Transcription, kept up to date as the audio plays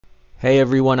Hey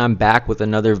everyone, I'm back with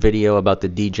another video about the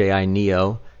DJI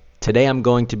Neo. Today I'm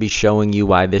going to be showing you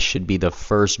why this should be the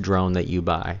first drone that you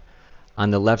buy.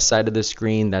 On the left side of the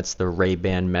screen, that's the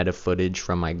Ray-Ban meta footage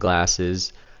from my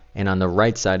glasses. And on the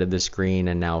right side of the screen,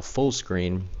 and now full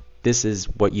screen, this is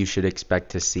what you should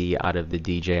expect to see out of the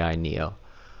DJI Neo.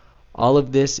 All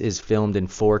of this is filmed in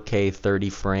 4K 30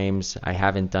 frames. I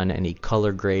haven't done any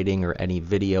color grading or any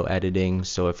video editing,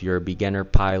 so if you're a beginner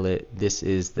pilot, this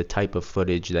is the type of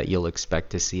footage that you'll expect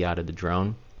to see out of the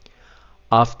drone.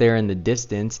 Off there in the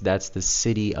distance, that's the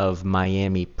city of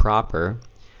Miami proper.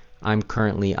 I'm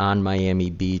currently on Miami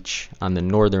Beach on the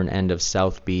northern end of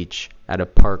South Beach at a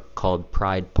park called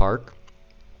Pride Park.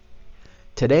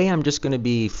 Today I'm just going to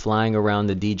be flying around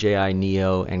the DJI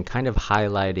Neo and kind of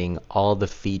highlighting all the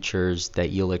features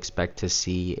that you'll expect to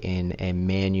see in a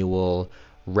manual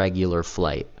regular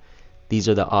flight. These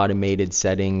are the automated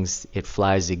settings. It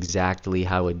flies exactly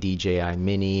how a DJI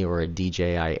Mini or a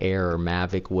DJI Air or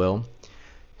Mavic will.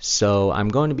 So I'm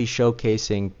going to be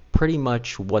showcasing pretty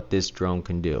much what this drone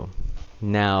can do.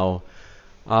 Now,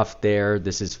 off there,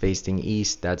 this is facing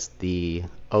east. That's the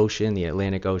ocean, the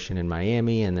Atlantic Ocean in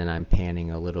Miami, and then I'm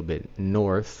panning a little bit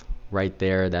north. Right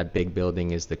there, that big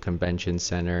building is the convention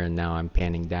center, and now I'm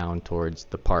panning down towards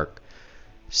the park.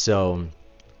 So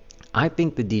I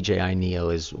think the DJI Neo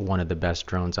is one of the best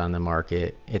drones on the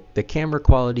market. The camera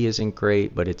quality isn't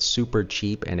great, but it's super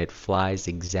cheap and it flies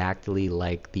exactly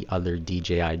like the other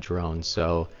DJI drones.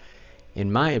 So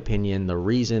in my opinion, the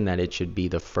reason that it should be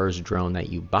the first drone that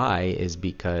you buy is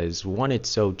because, one, it's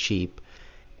so cheap,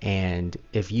 and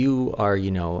if you are,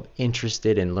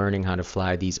 interested in learning how to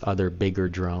fly these other bigger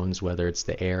drones, whether it's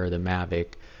the Air or the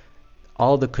Mavic,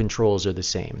 all the controls are the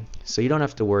same. So you don't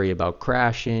have to worry about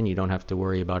crashing, you don't have to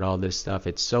worry about all this stuff.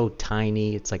 It's so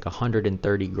tiny, it's like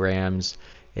 130 grams.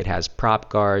 It has prop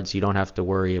guards. You don't have to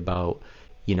worry about,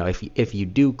 if you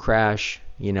do crash,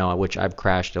 which I've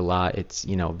crashed a lot. It's,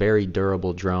 very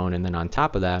durable drone. And then on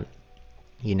top of that,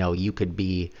 you could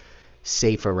be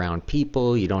safe around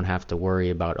people. You don't have to worry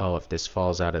about, if this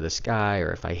falls out of the sky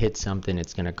or if I hit something,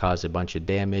 it's going to cause a bunch of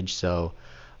damage. So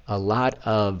a lot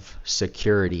of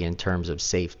security in terms of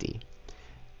safety.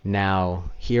 Now,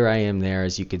 here I am there.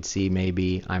 As you can see,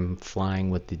 maybe I'm flying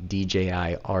with the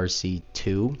DJI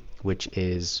RC2, which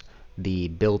is the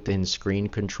built-in screen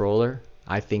controller.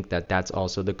 I think that that's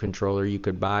also the controller you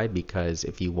could buy, because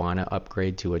if you want to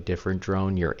upgrade to a different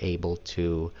drone, you're able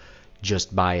to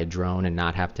just buy a drone and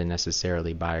not have to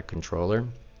necessarily buy a controller.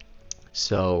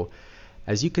 So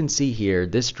as you can see here,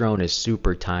 this drone is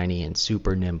super tiny and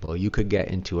super nimble. You could get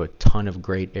into a ton of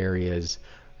great areas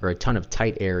or a ton of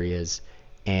tight areas,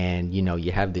 and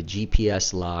you have the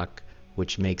GPS lock,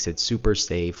 which makes it super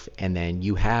safe, and then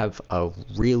you have a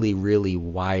really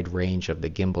wide range of the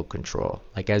gimbal control.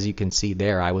 Like as you can see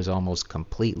there, I was almost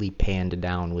completely panned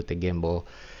down with the gimbal.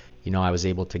 I was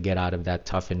able to get out of that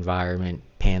tough environment,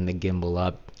 pan the gimbal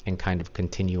up, and kind of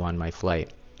continue on my flight.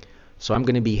 So I'm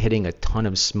going to be hitting a ton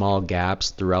of small gaps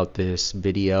throughout this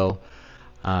video,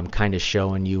 kind of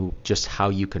showing you just how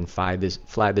you can fly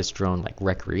this drone like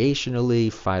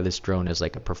recreationally, fly this drone as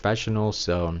like a professional.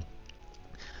 So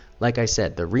like I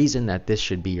said, the reason that this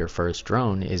should be your first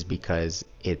drone is because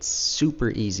it's super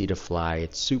easy to fly,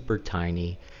 it's super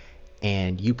tiny,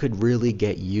 and you could really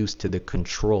get used to the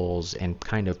controls and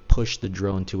kind of push the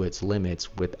drone to its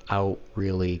limits without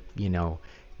really,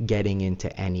 getting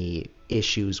into any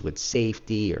issues with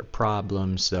safety or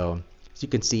problems. So as you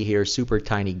can see here, super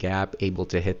tiny gap, able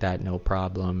to hit that no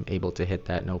problem, able to hit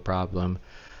that no problem.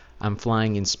 I'm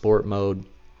flying in sport mode.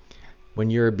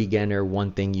 When you're a beginner,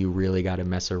 one thing you really got to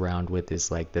mess around with is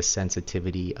like the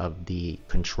sensitivity of the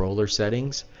controller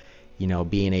settings.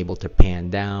 Being able to pan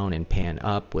down and pan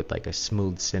up with like a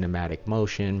smooth cinematic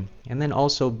motion, and then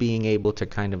also being able to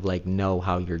kind of like know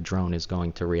how your drone is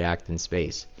going to react in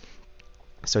space.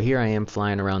 So here I am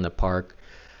flying around the park.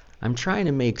 I'm trying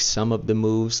to make some of the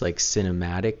moves like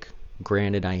cinematic.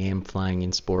 Granted, I am flying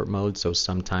in sport mode, so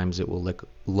sometimes it will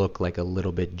look like a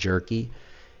little bit jerky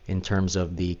in terms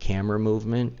of the camera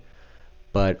movement.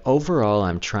 But overall,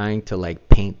 I'm trying to like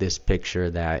paint this picture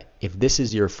that if this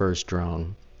is your first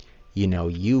drone,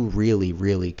 you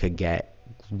really could get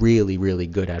really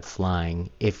good at flying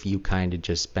if you kind of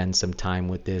just spend some time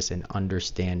with this and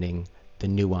understanding the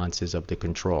nuances of the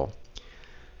control.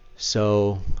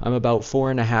 So I'm about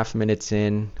 4.5 minutes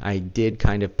in. I did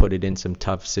kind of put it in some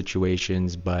tough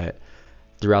situations, but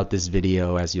throughout this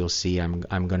video, as you'll see, I'm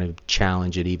going to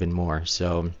challenge it even more.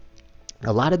 So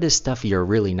a lot of this stuff you're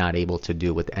really not able to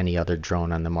do with any other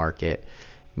drone on the market.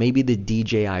 Maybe the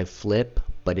DJI Flip,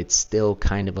 but it's still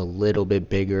kind of a little bit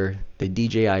bigger. The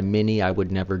DJI Mini I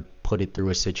would never put it through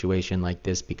a situation like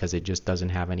this because it just doesn't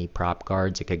have any prop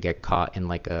guards. It could get caught in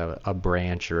like a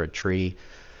branch or a tree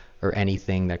or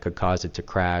anything that could cause it to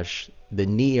crash. The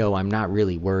Neo, I'm not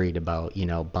really worried about,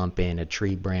 bumping a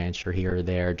tree branch or here or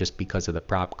there just because of the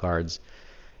prop guards.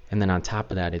 And then on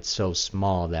top of that, it's so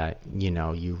small that,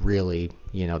 you really,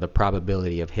 the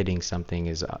probability of hitting something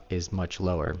is much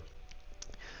lower.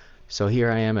 So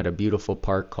here I am at a beautiful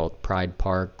park called Pride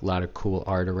Park. A lot of cool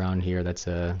art around here. That's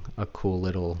a cool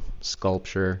little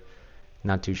sculpture.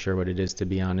 Not too sure what it is, to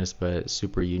be honest, but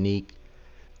super unique.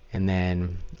 And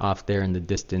then off there in the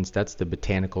distance, that's the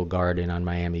Botanical Garden on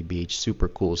Miami Beach. Super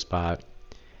cool spot.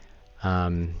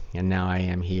 And now I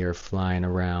am here flying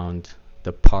around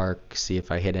the park, see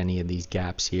if I hit any of these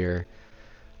gaps here.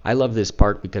 I love this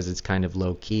park because it's kind of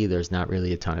low key. There's not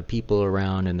really a ton of people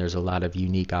around, and there's a lot of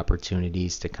unique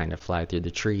opportunities to kind of fly through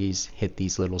the trees, hit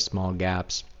these little small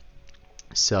gaps.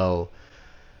 So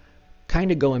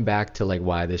kind of going back to like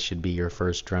why this should be your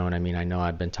first drone. I mean, I know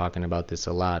I've been talking about this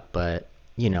a lot, but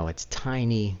it's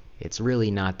tiny. It's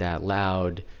really not that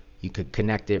loud. You could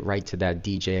connect it right to that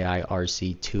DJI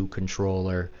RC2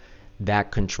 controller.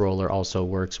 That controller also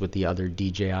works with the other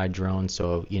DJI drones.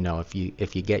 So,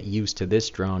 if you get used to this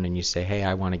drone and you say, hey,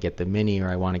 I want to get the Mini or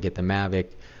I want to get the Mavic,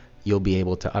 you'll be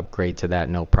able to upgrade to that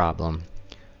no problem.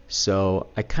 So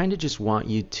I kind of just want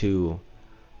you to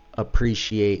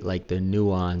appreciate like the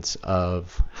nuance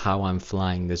of how I'm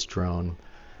flying this drone.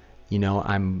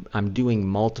 I'm doing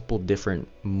multiple different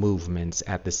movements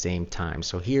at the same time.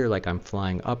 So here, like, I'm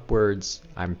flying upwards,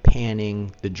 I'm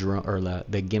panning the drone or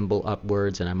the gimbal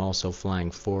upwards, and I'm also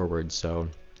flying forward. So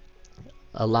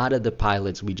a lot of the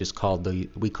pilots,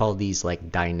 we call these like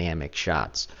dynamic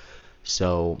shots.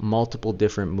 So multiple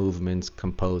different movements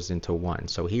composed into one.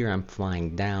 So here I'm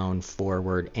flying down,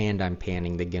 forward, and I'm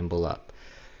panning the gimbal up.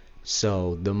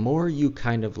 So the more you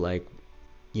kind of like,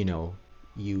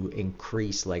 you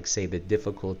increase, like, say, the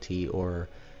difficulty, or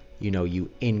you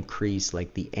increase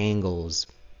like the angles,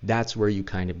 that's where you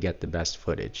kind of get the best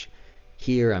footage.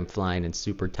 Here I'm flying in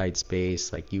super tight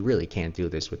space. Like, you really can't do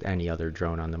this with any other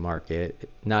drone on the market.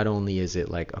 Not only is it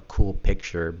like a cool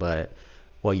picture, but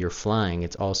while you're flying,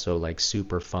 it's also like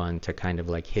super fun to kind of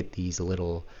like hit these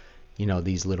little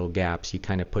gaps. You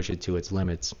kind of push it to its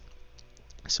limits.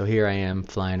 So here I am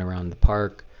flying around the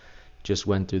park, just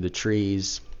went through the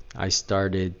trees. I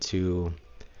started to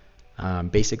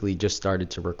basically just started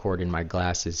to record in my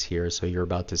glasses here, so you're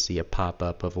about to see a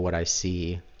pop-up of what I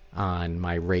see on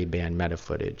my Ray-Ban meta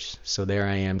footage. So there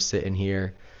I am sitting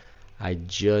here. I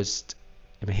just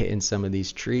am hitting some of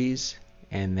these trees,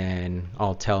 and then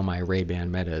I'll tell my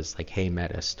Ray-Ban metas, like, hey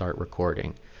meta, start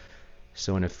recording.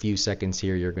 So in a few seconds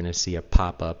here, you're going to see a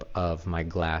pop-up of my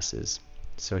glasses.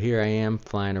 So here I am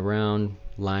flying around,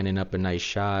 lining up a nice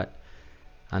shot.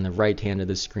 On the right hand of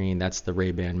the screen, that's the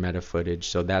Ray-Ban meta footage.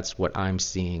 So that's what I'm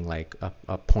seeing, like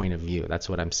a point of view. That's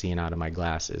what I'm seeing out of my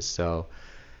glasses. So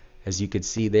as you could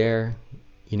see there,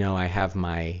 I have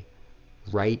my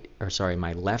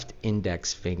my left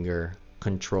index finger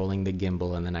controlling the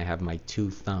gimbal, and then I have my two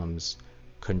thumbs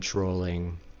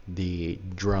controlling the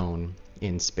drone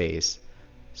in space.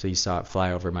 So you saw it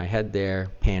fly over my head there,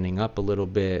 panning up a little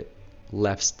bit.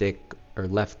 Left stick or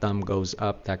left thumb goes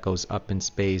up, that goes up in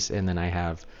space, and then I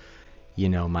have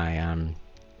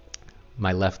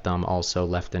my left thumb also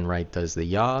left and right does the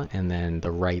yaw, and then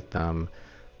the right thumb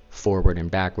forward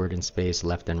and backward in space,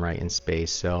 left and right in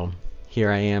space. So here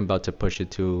I am about to push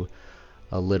it to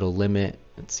a little limit.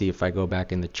 Let's see if I go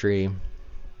back in the tree,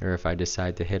 or if I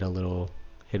decide to hit a little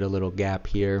gap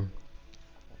here.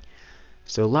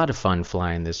 So a lot of fun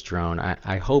flying this drone.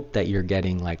 I hope that you're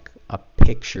getting like a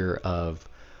picture of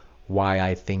why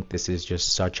I think this is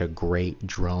just such a great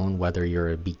drone, whether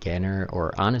you're a beginner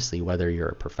or honestly whether you're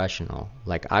a professional.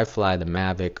 Like, I fly the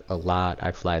Mavic a lot,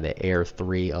 I fly the Air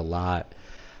 3 a lot,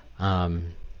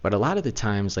 but a lot of the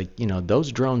times, like,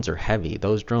 those drones are heavy,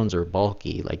 those drones are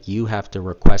bulky. Like, you have to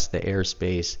request the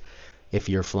airspace if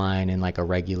you're flying in like a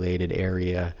regulated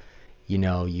area.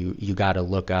 You got to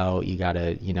look out, you got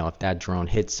to, if that drone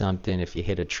hits something, if you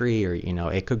hit a tree, or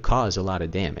it could cause a lot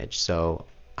of damage. So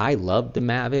I love the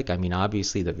Mavic. I mean,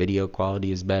 obviously the video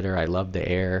quality is better. I love the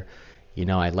Air.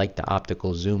 I like the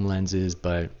optical zoom lenses,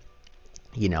 but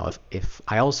if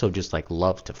I also just like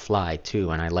love to fly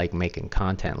too, and I like making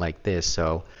content like this.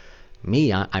 So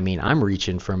I mean, I'm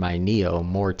reaching for my Neo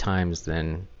more times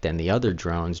than the other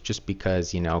drones, just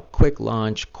because, quick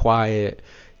launch, quiet,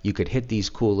 you could hit these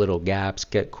cool little gaps,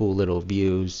 get cool little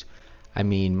views. I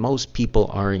mean, most people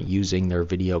aren't using their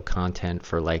video content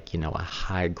for like, a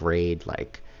high grade,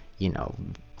 like,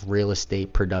 real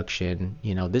estate production.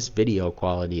 This video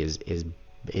quality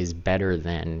is better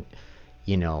than,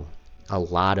 you know, a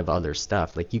lot of other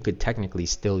stuff. Like you could technically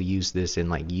still use this in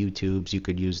like YouTubes. You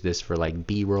could use this for like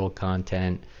B-roll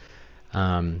content.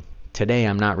 Today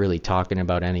I'm not really talking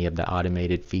about any of the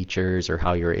automated features or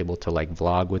how you're able to like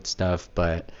vlog with stuff,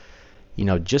 but you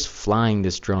know, just flying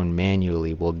this drone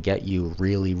manually will get you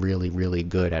really, really, really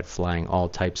good at flying all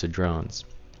types of drones.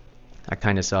 I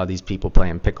kind of saw these people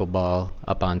playing pickleball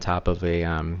up on top of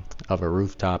a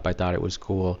rooftop. I thought it was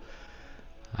cool.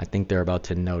 I think they're about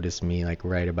to notice me like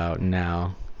right about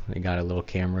now. They got a little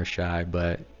camera shy,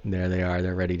 but there they are.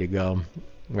 They're ready to go,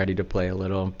 ready to play a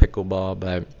little pickleball.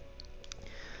 But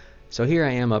so here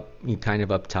I am kind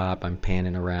of up top. I'm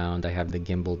panning around. I have the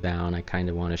gimbal down. I kind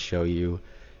of want to show you,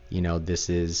 you know, this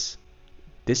is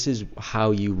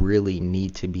how you really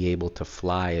need to be able to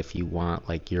fly if you want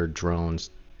like your drones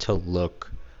to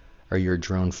look, or your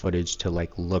drone footage to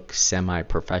like look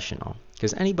semi-professional.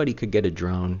 Because anybody could get a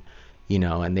drone, you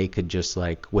know, and they could just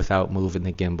like, without moving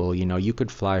the gimbal, you know, you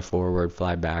could fly forward,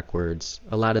 fly backwards.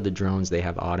 A lot of the drones, they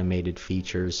have automated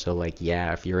features, so like,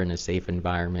 yeah, if you're in a safe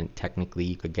environment, technically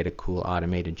you could get a cool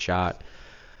automated shot.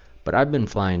 But I've been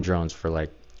flying drones for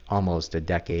like almost a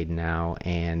decade now,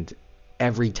 and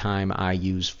every time I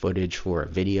use footage for a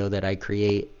video that I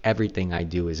create, everything I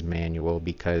do is manual,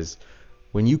 because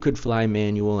when you could fly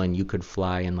manual and you could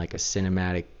fly in like a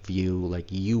cinematic view,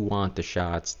 like you want the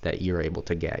shots that you're able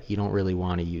to get. You don't really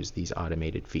want to use these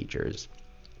automated features.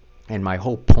 And my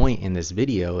whole point in this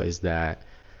video is that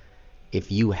if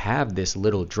you have this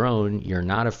little drone, you're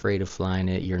not afraid of flying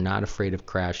it, you're not afraid of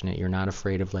crashing it, you're not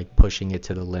afraid of like pushing it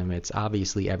to the limits.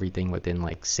 Obviously everything within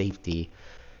like safety,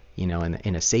 you know,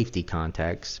 in a safety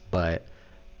context, but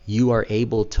you are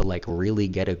able to like really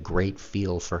get a great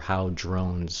feel for how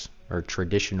drones or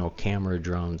traditional camera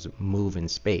drones move in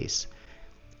space.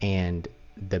 And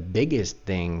the biggest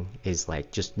thing is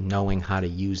like just knowing how to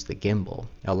use the gimbal.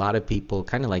 A lot of people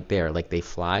kind of like they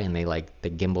fly and they like the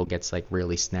gimbal gets like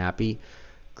really snappy.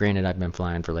 Granted, I've been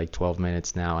flying for like 12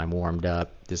 minutes now. I'm warmed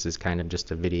up. This is kind of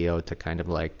just a video to kind of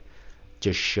like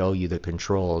just show you the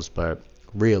controls, but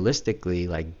realistically,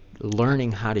 like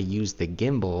learning how to use the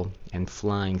gimbal and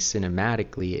flying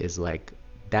cinematically is like,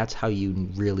 that's how you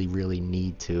really, really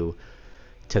need to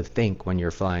think when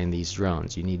you're flying these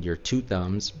drones. You need your two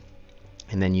thumbs,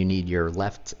 and then you need your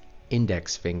left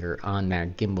index finger on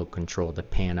that gimbal control to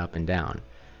pan up and down.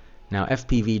 Now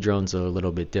FPV drones are a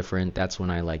little bit different. That's when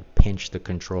I like pinch the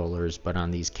controllers, but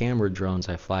on these camera drones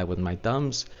I fly with my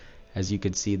thumbs, as you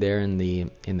can see there in the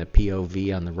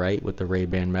POV on the right with the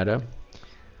Ray-Ban Meta.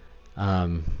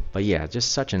 But yeah,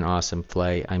 just such an awesome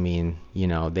flight. I mean, you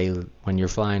know, when you're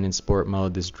flying in sport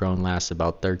mode, this drone lasts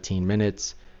about 13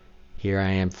 minutes. Here I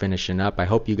am finishing up. I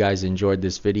hope you guys enjoyed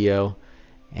this video,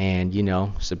 and you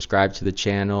know, subscribe to the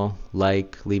channel,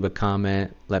 like, leave a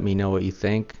comment, let me know what you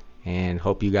think, and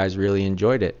hope you guys really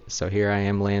enjoyed it. So here I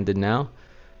am landed now.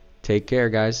 Take care,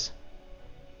 guys.